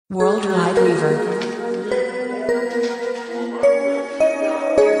Worldwide Reaver.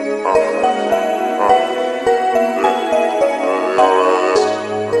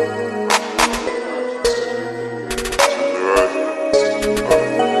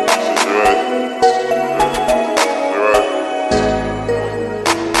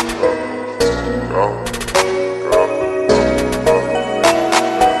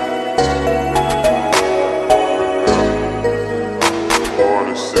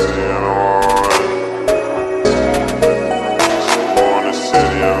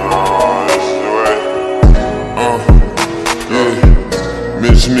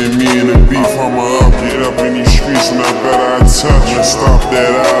 Mentioning me in the beef, I'ma up, get up in these streets and I bet I touch. And stop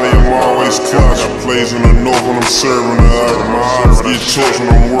that alley, I'm always clutch. I plays in the north when I'm serving the other. My eyes get choked when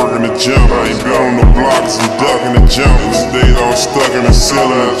I'm working the jump. I ain't been on the blocks and ducking the jump. These days I was stuck in the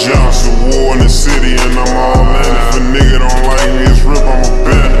ceiling of jumps. The war in the city and I'm all in it. If a nigga don't like me, it's rip, I'm a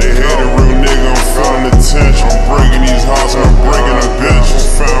bent. They hate a real nigga, I'm feeling the tension. I'm breaking these houses, I'm breaking the bench. I'm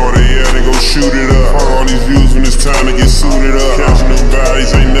found where they at, they go shoot it up. Fuck all these views when it's time to get suited up. Catching them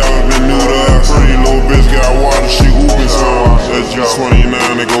bodies ain't never been new to us. Pretty little bitch got water, she hooping some. That's G29,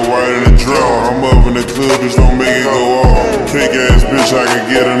 they go right in the draw. I'm up in the club, bitch, don't make it go off. Cake ass bitch, I can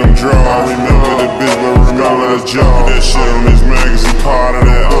get in them draw. I remember the bitch, but remember the job. That shit on this magazine, part of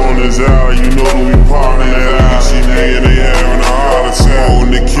that. On this alley, you know that we part of that. You see nigga, they having a heart attack.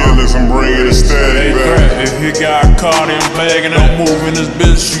 Holding the killers, I'm bringing the static back. If you got caught in bagging, I'm moving this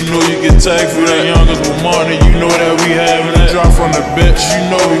bitch. You know you get tagged for that youngest with money. You know that we having that. Drop from the bitch, you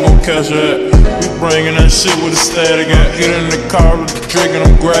know we gon' catch that. We bringing that shit with a static at. Get in the car with the drink and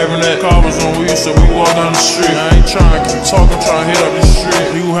I'm grabbing that. Car was on weed, so we walk down the street. I ain't trying to keep talking, trying to hit up the street.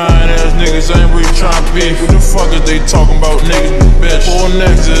 You high ass niggas ain't really trying to beef. What the fuck is they talking about, niggas with bitch? Pull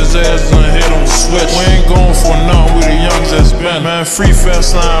next to his ass and hit him with switch. We ain't going for nothing, we the youngs that's been. Man, free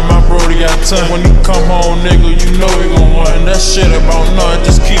fast line, my brody got 10. When you come home, nigga, you know we gon' win. That shit about nothing,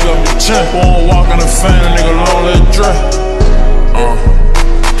 just keep up the chin. Won't walk in the fan, a nigga, long let drip.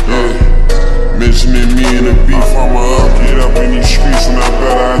 Mentioning me in the beef, I'ma up, get up in these streets and I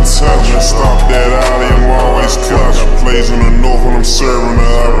bet I touch. And stop that alley, I'm always clutch. I plays in the north when I'm serving the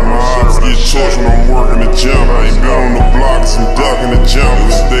other. My eyes get choked when I'm working the jump. I ain't been on the blocks and ducking the jump.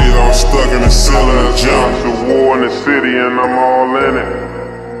 These days I was stuck in the ceiling of jump. The war in the city and I'm all in it.